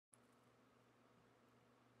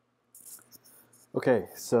Okay,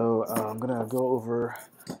 so I'm gonna go over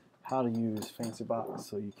how to use Fancybox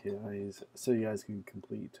so you guys can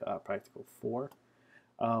complete Practical 4.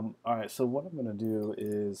 All right, so what I'm gonna do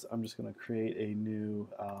is I'm just gonna create a new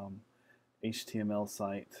HTML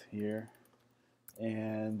site here,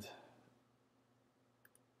 and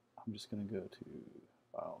I'm just gonna go to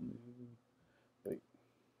File New. Wait,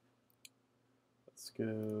 let's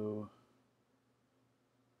go.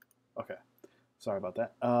 Okay, sorry about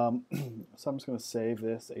that. So I'm just gonna save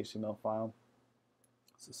this HTML file.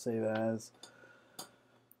 So save as.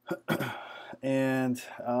 And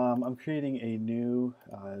I'm creating a new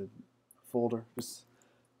folder. Just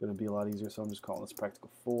going to be a lot easier, so I'm just calling this Practical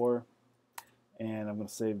 4, and I'm going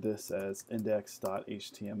to save this as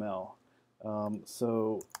index.html.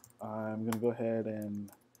 So I'm going to go ahead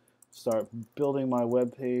and start building my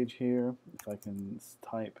web page here, if I can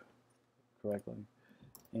type correctly.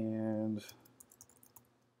 And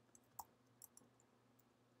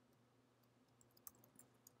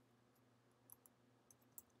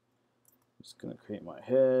I'm just going to create my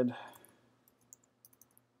head.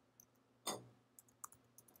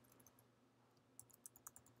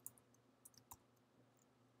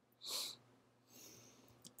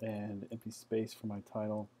 And empty space for my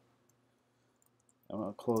title. I'm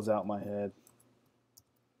going to close out my head.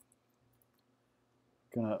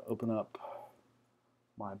 Going to open up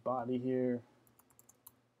my body here.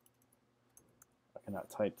 I cannot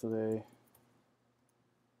type today.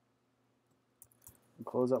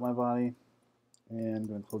 Close out my body, and I'm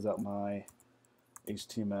going to close out my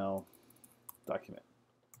HTML document.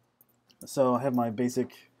 So I have my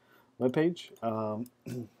basic web page.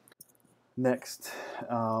 Next,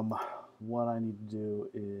 what I need to do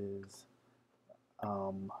is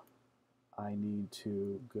I need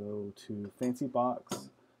to go to Fancybox.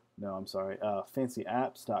 No, I'm sorry,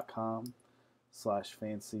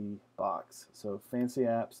 fancyapps.com/fancybox. So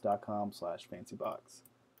fancyapps.com/fancybox.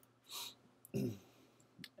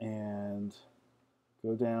 And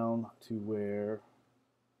go down to where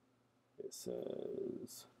it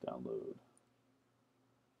says download.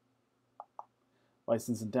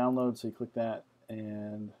 License and download, so you click that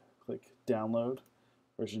and click download,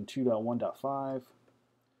 version 2.1.5.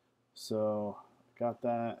 So got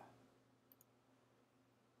that.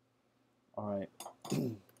 All right.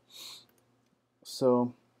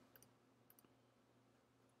 So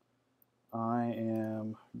I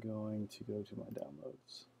am going to go to my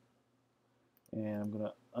downloads, and I'm going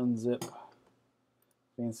to unzip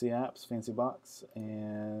Fancy Apps, Fancybox,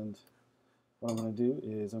 and what I'm going to do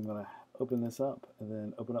is I'm going to open this up and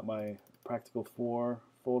then open up my Practical 4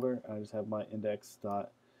 folder. I just have my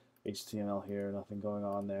index.html here, nothing going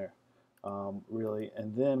on there really.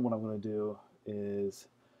 And then what I'm going to do is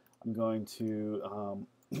I'm going to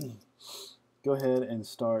go ahead and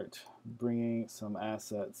start bringing some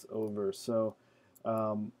assets over. So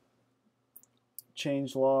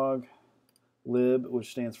changelog, lib,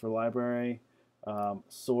 which stands for library,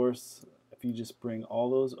 source, if you just bring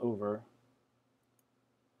all those over,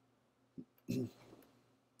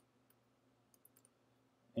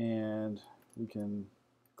 and we can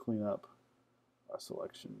clean up our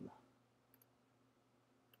selection.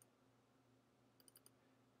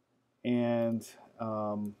 And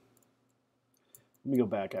let me go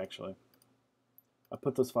back actually. I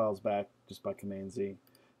put those files back just by Command Z.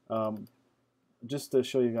 Just to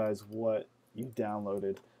show you guys what you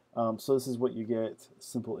downloaded. So this is what you get,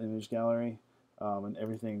 simple image gallery, and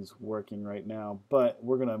everything's working right now, but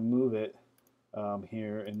we're gonna move it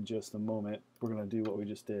here in just a moment. We're gonna do what we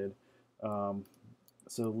just did. So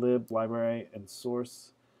lib, library, and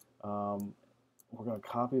source, we're gonna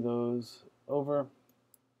copy those over,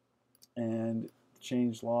 and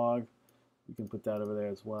change log, you can put that over there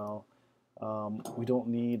as well. We don't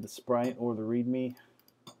need the sprite or the readme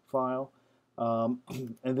file. And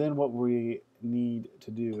then what we need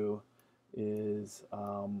to do is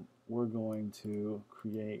we're going to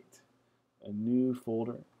create a new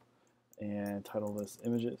folder and title this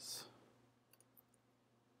images.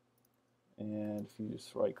 And if you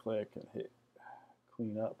just right click and hit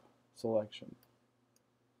clean up selection,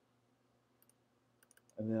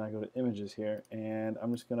 and then I go to images here, and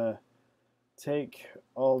I'm just gonna take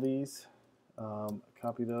all these,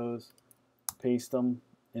 copy those, paste them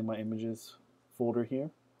in my images folder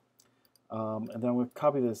here, and then I'm going to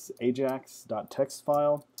copy this ajax.txt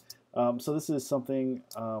file. So this is something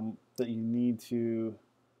that you need to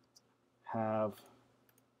have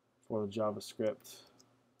for the JavaScript.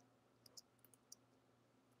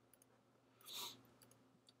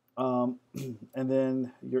 And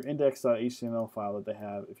then your index.html file that they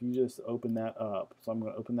have, if you just open that up, so I'm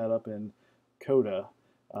going to open that up in Coda,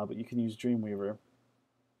 but you can use Dreamweaver.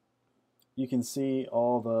 You can see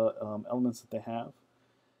all the elements that they have,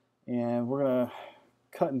 and we're going to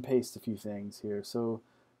cut and paste a few things here. So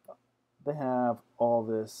they have all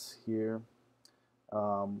this here,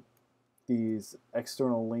 these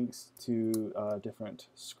external links to different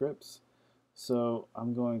scripts. So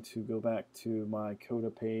I'm going to go back to my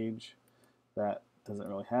Coda page that doesn't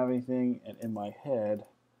really have anything, and in my head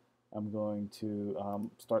I'm going to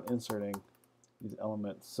start inserting these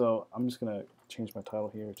elements. So I'm just going to change my title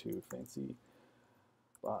here to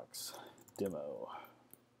Fancybox Demo.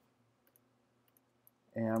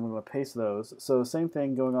 And I'm going to paste those. So same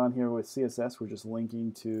thing going on here with CSS. We're just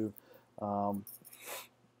linking to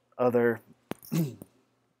other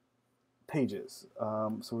pages.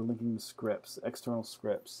 So we're linking to scripts, external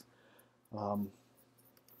scripts.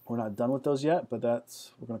 We're not done with those yet, but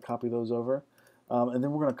we're going to copy those over, and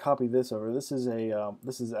then we're going to copy this over. This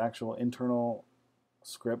is actual internal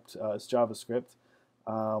script. It's JavaScript.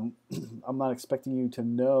 I'm not expecting you to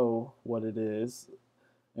know what it is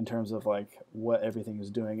in terms of like what everything is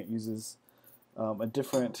doing. It uses a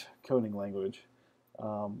different coding language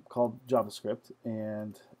called JavaScript,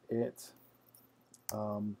 and it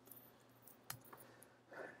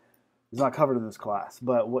is not covered in this class.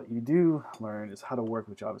 But what you do learn is how to work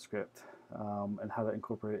with JavaScript and how to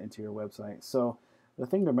incorporate it into your website. So the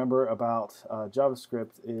thing to remember about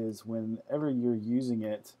JavaScript is whenever you're using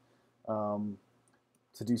it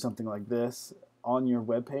to do something like this on your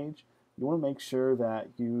web page, you want to make sure that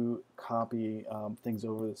you copy things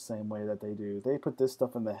over the same way that they do. They put this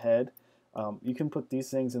stuff in the head. You can put these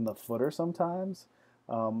things in the footer sometimes,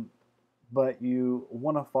 but you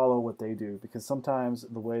want to follow what they do, because sometimes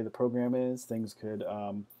the way the program is, things could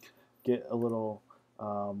get a little,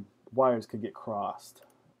 wires could get crossed.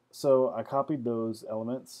 So I copied those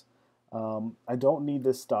elements. I don't need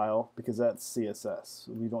this style because that's CSS.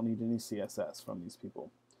 We don't need any CSS from these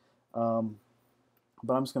people.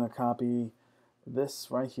 But I'm just going to copy this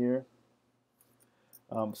right here.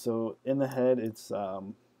 So in the head, it's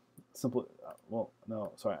simple. Well,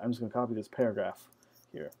 no, sorry. I'm just going to copy this paragraph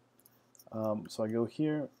here. So I go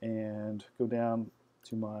here and go down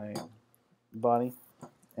to my body,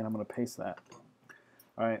 and I'm going to paste that.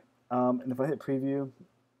 All right. And if I hit preview,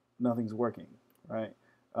 nothing's working. Right.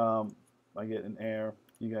 I get an error.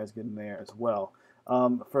 You guys get an error as well.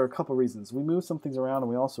 For a couple reasons. We moved some things around, and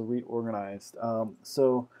we also reorganized.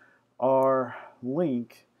 So our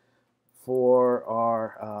link for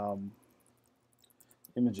our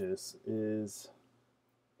images is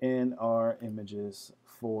in our images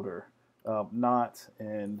folder, not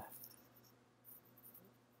in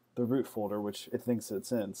the root folder, which it thinks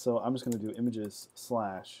it's in. So I'm just going to do images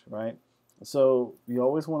 /, right? So you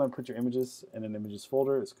always want to put your images in an images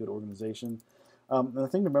folder. It's good organization. And the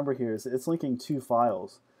thing to remember here is it's linking two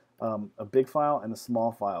files, a big file and a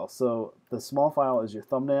small file. So the small file is your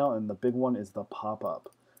thumbnail, and the big one is the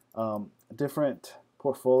pop-up. Different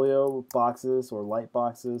portfolio boxes or light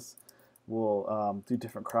boxes will do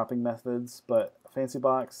different cropping methods, but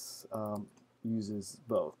Fancybox uses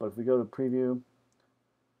both. But if we go to preview,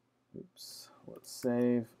 oops, let's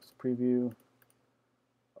save, let's preview.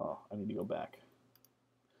 Oh, I need to go back.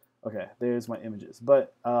 Okay, there's my images.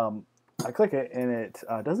 But I click it, and it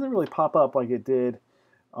doesn't really pop up like it did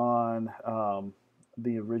on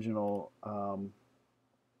the original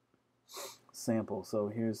sample. So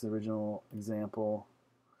here's the original example.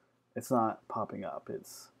 It's not popping up.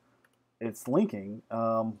 It's linking,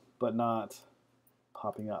 but not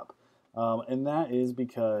popping up. And that is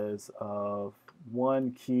because of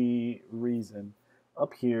one key reason.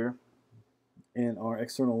 Up here in our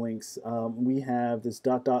external links, we have this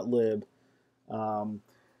 .lib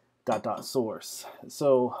 .source.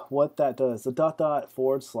 So what that does, the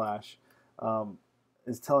 /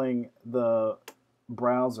 is telling the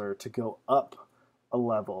browser to go up a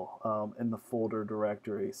level in the folder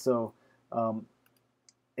directory. So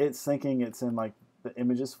it's thinking it's in like the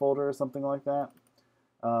images folder or something like that,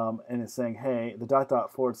 and it's saying, hey, the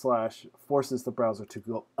 / forces the browser to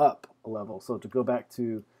go up a level, so to go back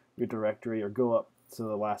to your directory or go up to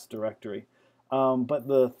the last directory. But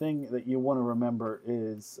the thing that you want to remember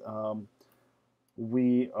is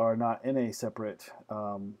we are not in a separate,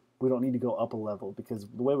 we don't need to go up a level, because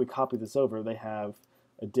the way we copy this over, they have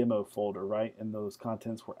a demo folder, right? And those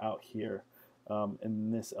contents were out here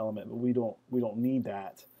in this element, but we don't need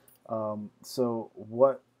that. So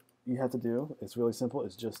what you have to do, it's really simple,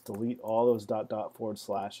 is just delete all those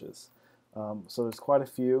 /. So there's quite a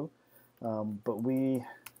few, but we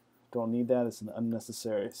don't need that. It's an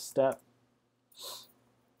unnecessary step.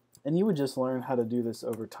 And you would just learn how to do this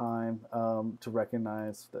over time to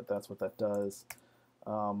recognize that that's what that does.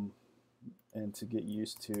 and to get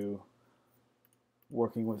used to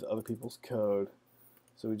working with other people's code.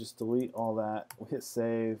 So we just delete all that. We'll hit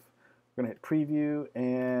save. We're going to hit preview,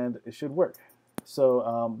 and it should work.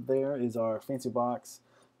 So there is our Fancybox,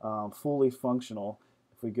 fully functional.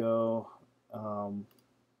 If we go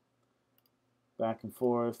back and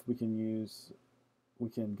forth, we can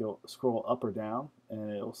go scroll up or down,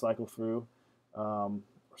 and it'll cycle through, or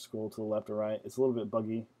scroll to the left or right. It's a little bit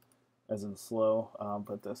buggy, as in slow,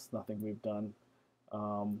 but that's nothing we've done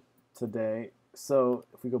today. So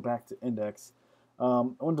if we go back to index, I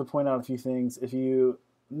wanted to point out a few things. If you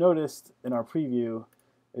noticed in our preview,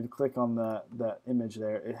 if you click on that image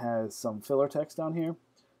there, it has some filler text down here.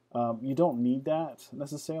 You don't need that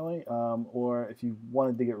necessarily, or if you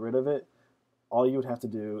wanted to get rid of it, all you would have to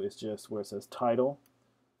do is just where it says title,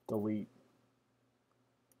 delete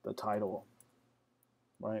the title,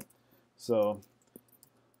 right? So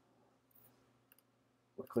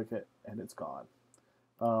we'll click it and it's gone.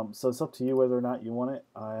 So it's up to you whether or not you want it.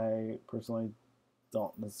 I personally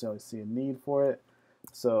don't necessarily see a need for it,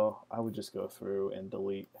 so I would just go through and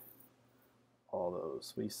delete all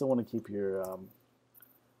those. But you still want to keep your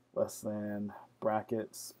less than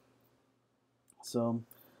brackets. So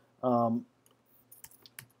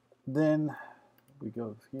then we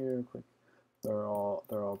go here quick. They're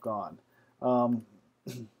all gone.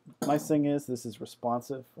 Nice thing is this is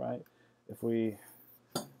responsive, right? If we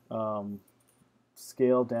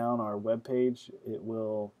scale down our web page, it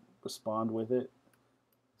will respond with it.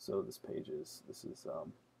 So this is I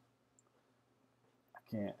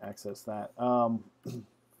can't access that.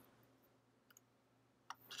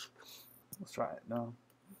 Let's try it. No, I'm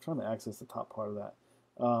trying to access the top part of that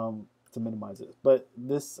to minimize it. But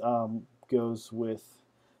this goes with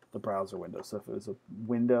the browser window. So if it was a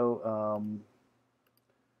window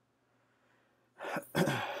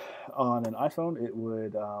on an iPhone, it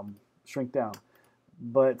would shrink down.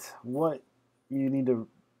 But what you need to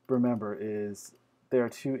remember is there are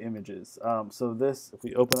two images. So this, if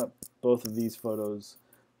we open up both of these photos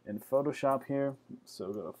in Photoshop here,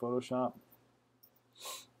 so go to Photoshop,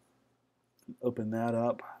 open that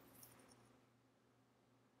up.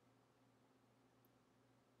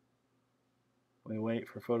 We wait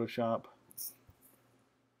for Photoshop.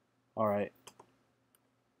 All right.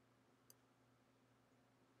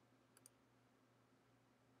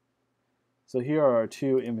 So here are our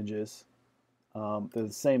two images. They're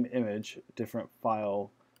the same image, different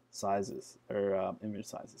file sizes or image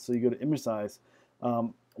sizes. So you go to image size,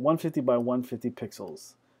 150 by 150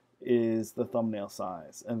 pixels is the thumbnail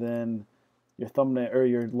size, and then your thumbnail or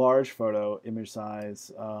your large photo image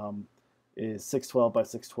size is 612 by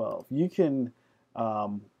 612. You can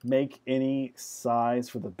make any size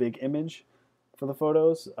for the big image for the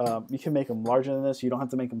photos. You can make them larger than this. You don't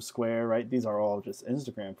have to make them square, right? These are all just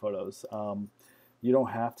Instagram photos. You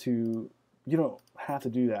don't have to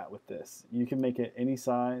do that with this. You can make it any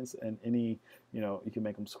size and any, you can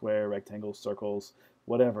make them square, rectangles, circles,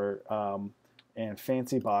 whatever. And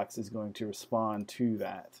Fancybox is going to respond to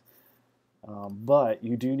that. But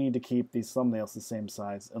you do need to keep these thumbnails the same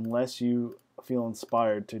size unless you feel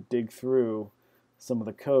inspired to dig through some of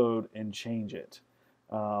the code and change it.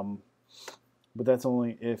 But that's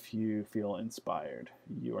only if you feel inspired.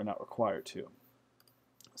 You are not required to.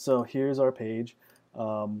 So here's our page.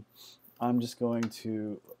 I'm just going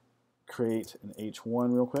to create an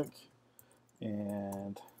H1 real quick,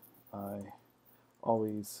 and I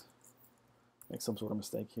always make some sort of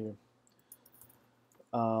mistake here.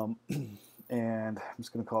 And I'm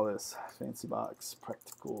just going to call this Fancybox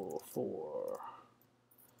Practical 4.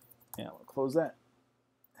 And I'll close that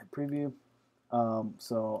and preview.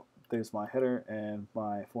 So there's my header and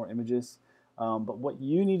my 4 images. But what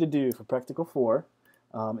you need to do for Practical 4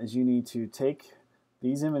 is you need to take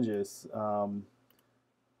these images, all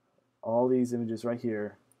these images right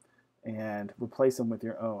here, and replace them with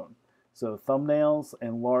your own. So thumbnails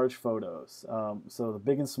and large photos. So the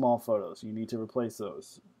big and small photos, you need to replace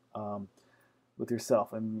those with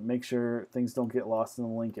yourself and make sure things don't get lost in the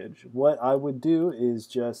linkage. What I would do is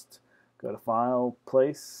just go to File,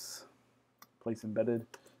 Place Embedded,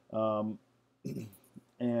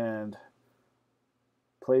 and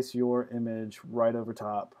place your image right over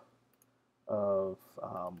top of,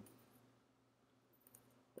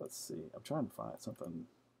 let's see, I'm trying to find something.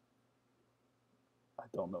 I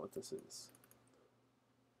don't know what this is.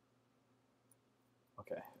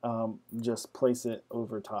 Okay, just place it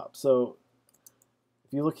over top. So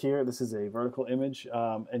if you look here, this is a vertical image,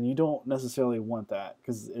 and you don't necessarily want that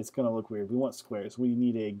because it's going to look weird. We want squares. We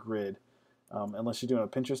need a grid, unless you're doing a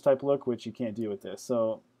Pinterest type look, which you can't do with this.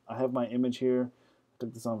 So I have my image here,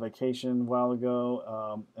 Took this on vacation a while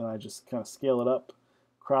ago, and I just kind of scale it up,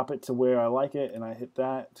 crop it to where I like it, and I hit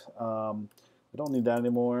that. I don't need that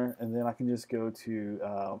anymore, and then I can just go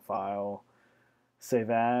to File, Save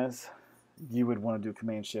As. You would want to do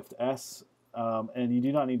Command-Shift-S, and you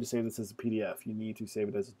do not need to save this as a PDF. You need to save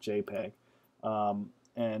it as a JPEG.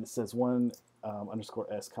 And it says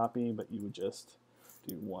 _S copy, but you would just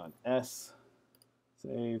do 1S,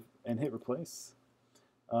 save, and hit replace.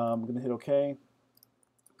 I'm going to hit OK.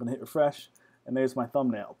 I'm going to hit refresh, and there's my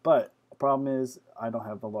thumbnail. But the problem is I don't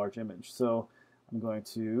have the large image, so I'm going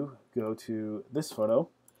to go to this photo.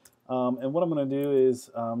 And what I'm going to do is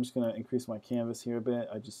I'm just going to increase my canvas here a bit.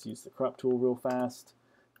 I just use the crop tool real fast.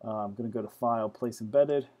 I'm going to go to File, Place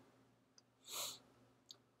Embedded.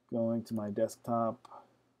 Going to my desktop.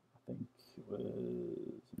 I think it was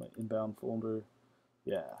my inbound folder.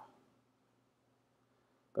 Yeah.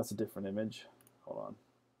 That's a different image. Hold on.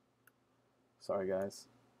 Sorry, guys.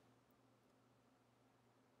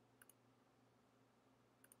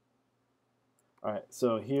 All right,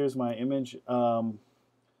 so here's my image.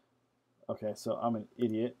 Okay, so I'm an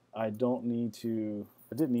idiot. I didn't need to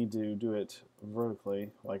do it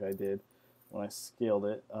vertically like I did when I scaled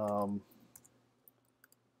it.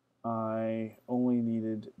 I only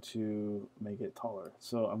needed to make it taller.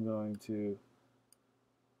 So I'm going to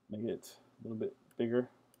make it a little bit bigger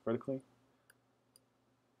vertically.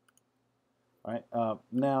 All right,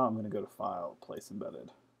 now I'm going to go to File, Place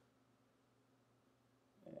Embedded.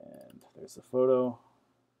 And there's the photo.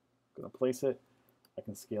 I'm going to place it. I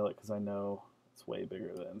can scale it because I know it's way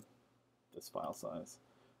bigger than this file size.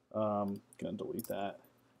 Going to delete that.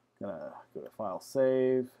 Going to go to File,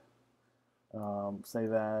 Save,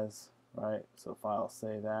 Save As, right? So File,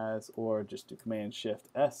 Save As, or just do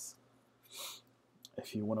Command-Shift-S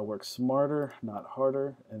if you want to work smarter, not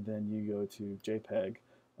harder, and then you go to JPEG.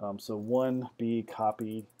 So 1B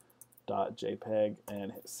copy.jpg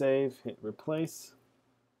and hit save, hit replace,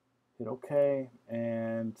 hit OK,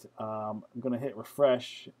 and I'm going to hit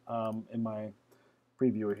refresh in my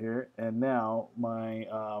previewer here, and now my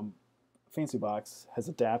Fancybox has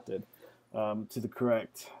adapted to the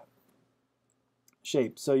correct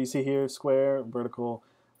shape. So you see here, square, vertical,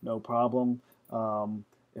 no problem.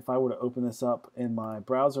 If I were to open this up in my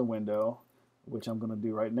browser window, which I'm going to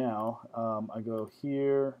do right now, I go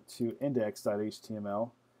here to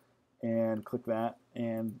index.html and click that,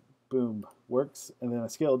 and boom, works. And then I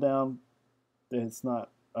scale it down. It's not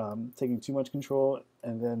taking too much control.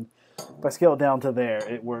 And then if I scale it down to there,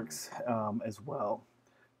 it works as well.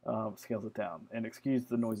 Scales it down. And excuse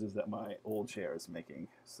the noises that my old chair is making.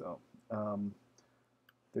 So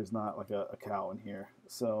there's not like a cow in here.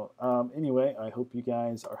 So anyway, I hope you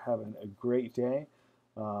guys are having a great day.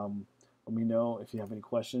 Let me know if you have any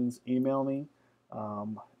questions. Email me,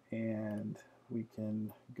 and we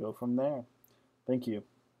can go from there. Thank you.